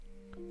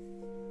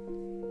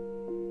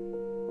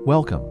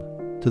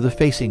Welcome to the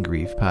Facing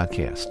Grief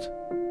podcast.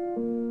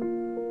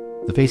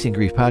 The Facing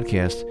Grief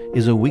podcast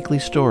is a weekly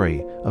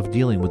story of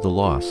dealing with the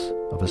loss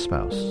of a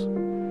spouse.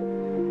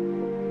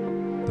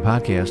 The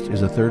podcast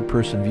is a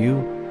third-person view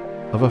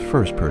of a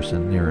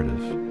first-person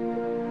narrative.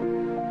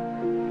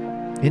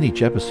 In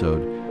each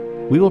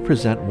episode, we will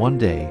present one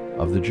day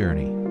of the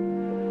journey.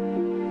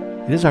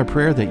 It is our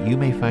prayer that you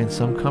may find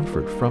some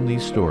comfort from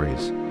these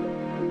stories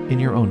in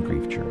your own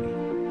grief journey.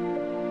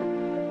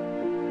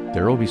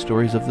 There will be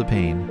stories of the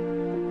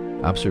pain,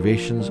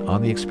 observations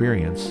on the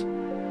experience,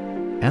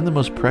 and the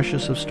most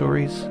precious of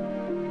stories,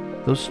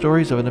 those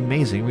stories of an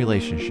amazing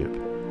relationship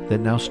that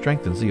now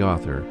strengthens the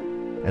author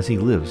as he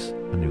lives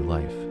a new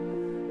life.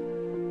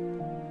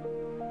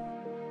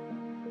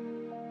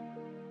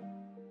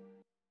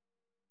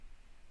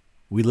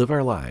 We live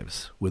our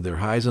lives with their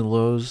highs and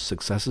lows,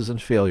 successes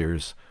and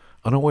failures,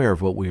 unaware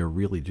of what we are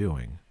really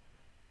doing.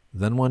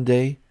 Then one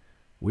day,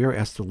 we are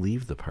asked to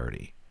leave the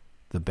party,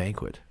 the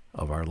banquet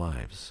of our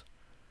lives.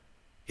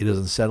 It is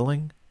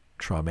unsettling,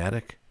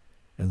 traumatic,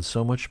 and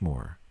so much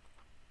more.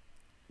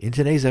 In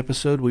today's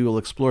episode, we will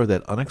explore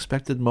that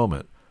unexpected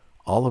moment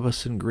all of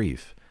us in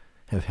grief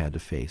have had to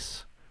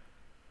face.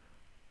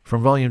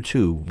 From Volume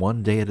 2,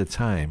 One Day at a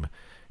Time,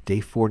 Day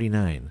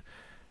 49,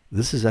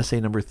 this is essay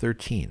number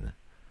 13,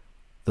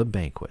 The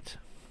Banquet.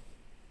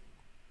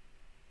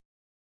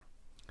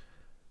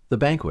 The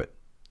Banquet,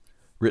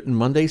 written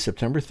Monday,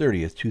 September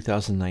 30th,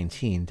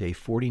 2019, Day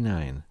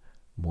 49,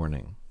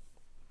 morning.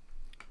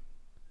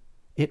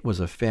 It was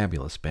a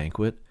fabulous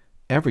banquet.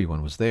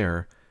 Everyone was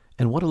there.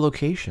 And what a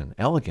location,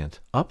 elegant,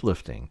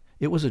 uplifting.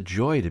 It was a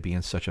joy to be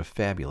in such a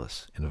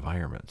fabulous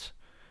environment.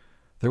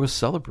 There was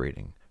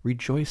celebrating,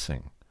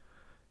 rejoicing.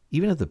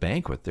 Even at the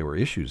banquet, there were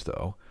issues,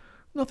 though.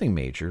 Nothing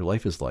major,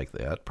 life is like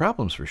that.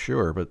 Problems for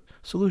sure, but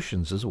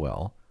solutions as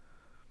well.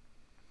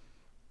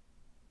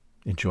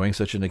 Enjoying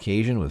such an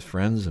occasion with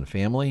friends and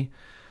family,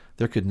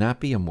 there could not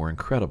be a more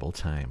incredible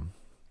time.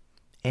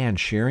 And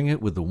sharing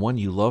it with the one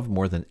you love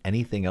more than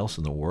anything else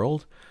in the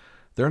world,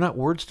 there are not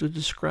words to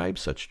describe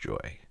such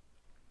joy.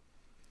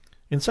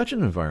 In such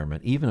an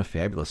environment, even a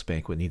fabulous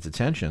banquet needs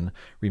attention,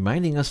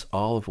 reminding us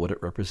all of what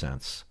it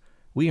represents.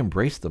 We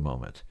embraced the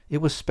moment. It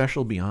was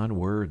special beyond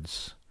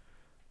words.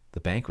 The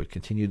banquet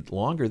continued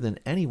longer than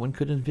anyone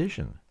could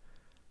envision.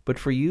 But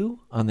for you,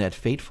 on that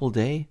fateful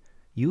day,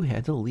 you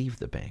had to leave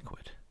the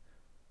banquet.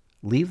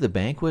 Leave the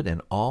banquet and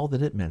all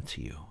that it meant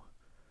to you.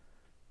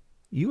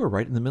 You were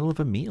right in the middle of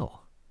a meal.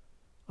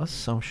 A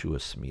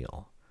sumptuous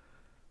meal.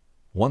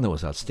 One that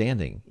was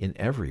outstanding in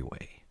every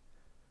way.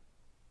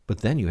 But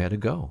then you had to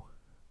go.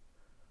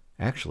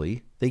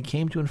 Actually, they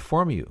came to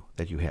inform you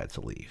that you had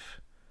to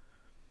leave.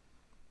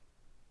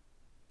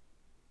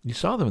 You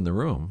saw them in the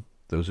room,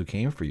 those who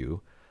came for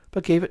you,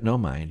 but gave it no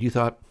mind. You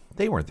thought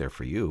they weren't there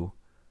for you.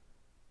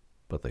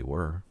 But they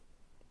were.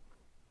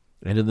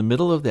 And in the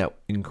middle of that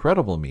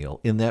incredible meal,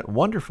 in that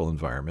wonderful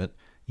environment,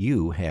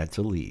 you had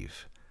to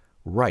leave.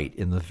 Right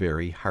in the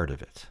very heart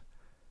of it.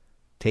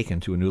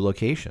 Taken to a new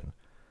location.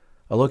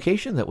 A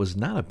location that was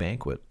not a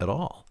banquet at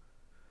all.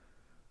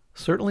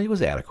 Certainly it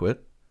was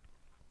adequate.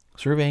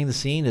 Surveying the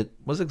scene, it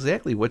was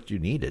exactly what you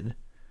needed.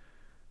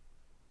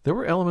 There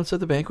were elements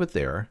of the banquet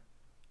there,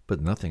 but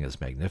nothing as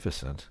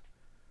magnificent.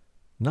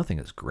 Nothing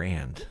as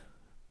grand.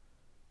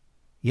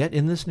 Yet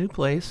in this new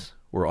place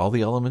were all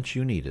the elements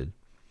you needed.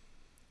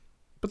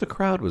 But the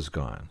crowd was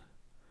gone.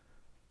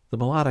 The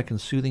melodic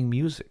and soothing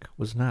music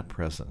was not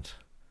present.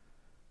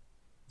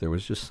 There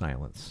was just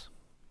silence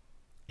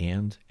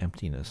and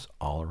emptiness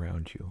all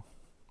around you.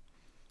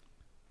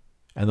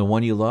 And the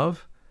one you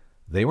love,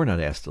 they were not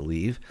asked to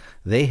leave.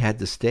 They had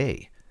to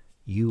stay.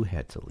 You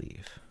had to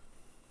leave.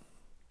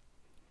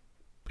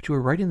 But you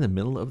were right in the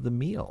middle of the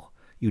meal.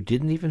 You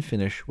didn't even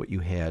finish what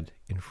you had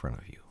in front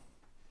of you.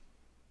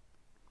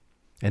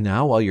 And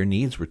now, while your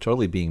needs were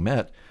totally being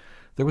met,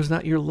 there was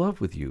not your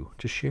love with you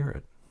to share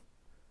it.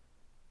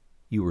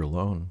 You were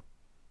alone.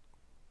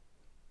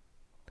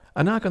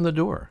 A knock on the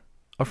door.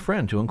 A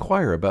friend to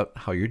inquire about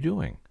how you're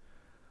doing,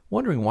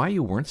 wondering why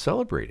you weren't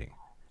celebrating,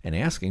 and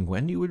asking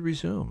when you would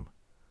resume.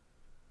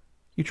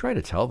 You try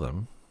to tell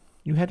them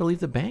you had to leave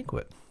the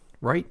banquet,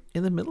 right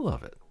in the middle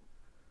of it.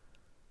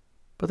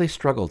 But they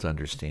struggle to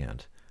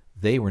understand.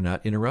 They were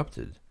not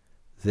interrupted.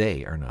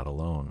 They are not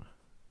alone.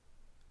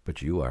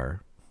 But you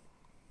are.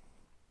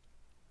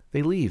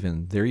 They leave,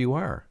 and there you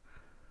are,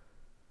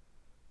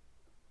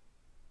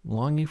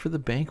 longing for the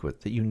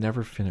banquet that you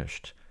never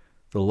finished.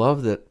 The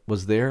love that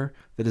was there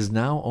that is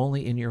now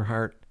only in your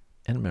heart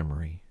and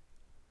memory.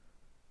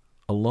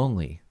 A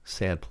lonely,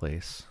 sad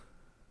place.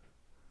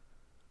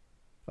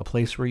 A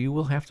place where you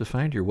will have to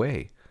find your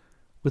way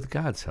with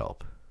God's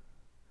help.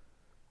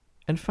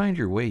 And find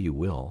your way you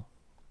will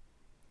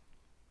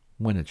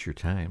when it's your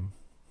time.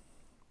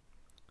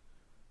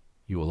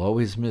 You will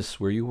always miss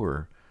where you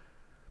were,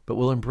 but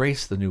will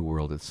embrace the new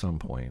world at some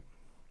point.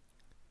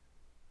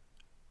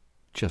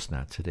 Just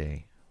not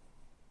today.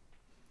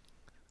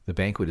 The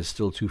banquet is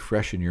still too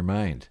fresh in your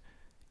mind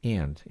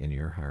and in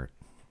your heart.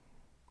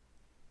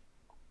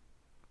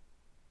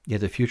 Yet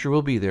the future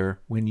will be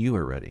there when you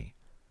are ready.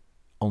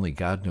 Only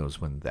God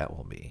knows when that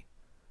will be.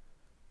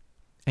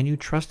 And you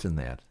trust in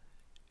that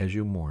as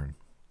you mourn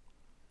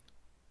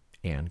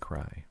and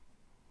cry.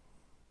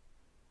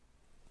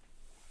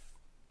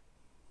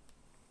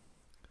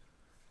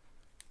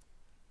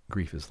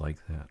 Grief is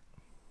like that.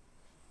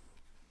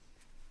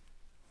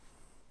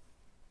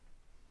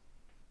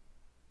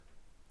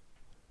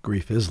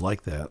 Grief is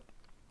like that.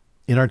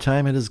 In our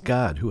time, it is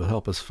God who will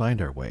help us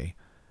find our way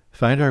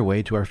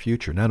to our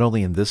future, not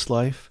only in this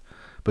life,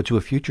 but to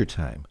a future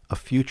time, a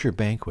future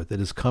banquet that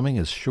is coming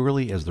as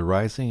surely as the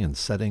rising and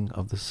setting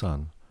of the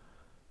sun.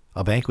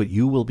 A banquet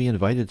you will be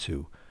invited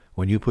to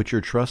when you put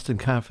your trust and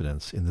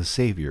confidence in the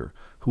Savior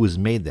who has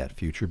made that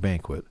future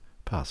banquet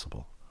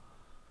possible.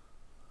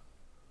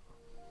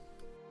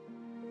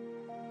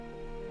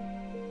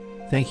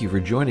 Thank you for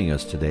joining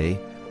us today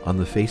on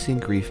the Facing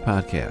Grief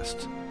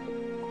podcast.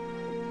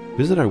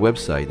 Visit our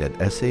website at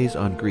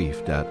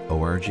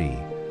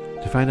essaysongrief.org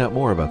to find out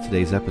more about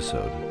today's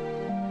episode.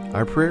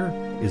 Our prayer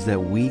is that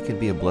we can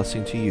be a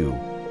blessing to you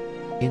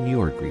in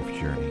your grief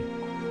journey.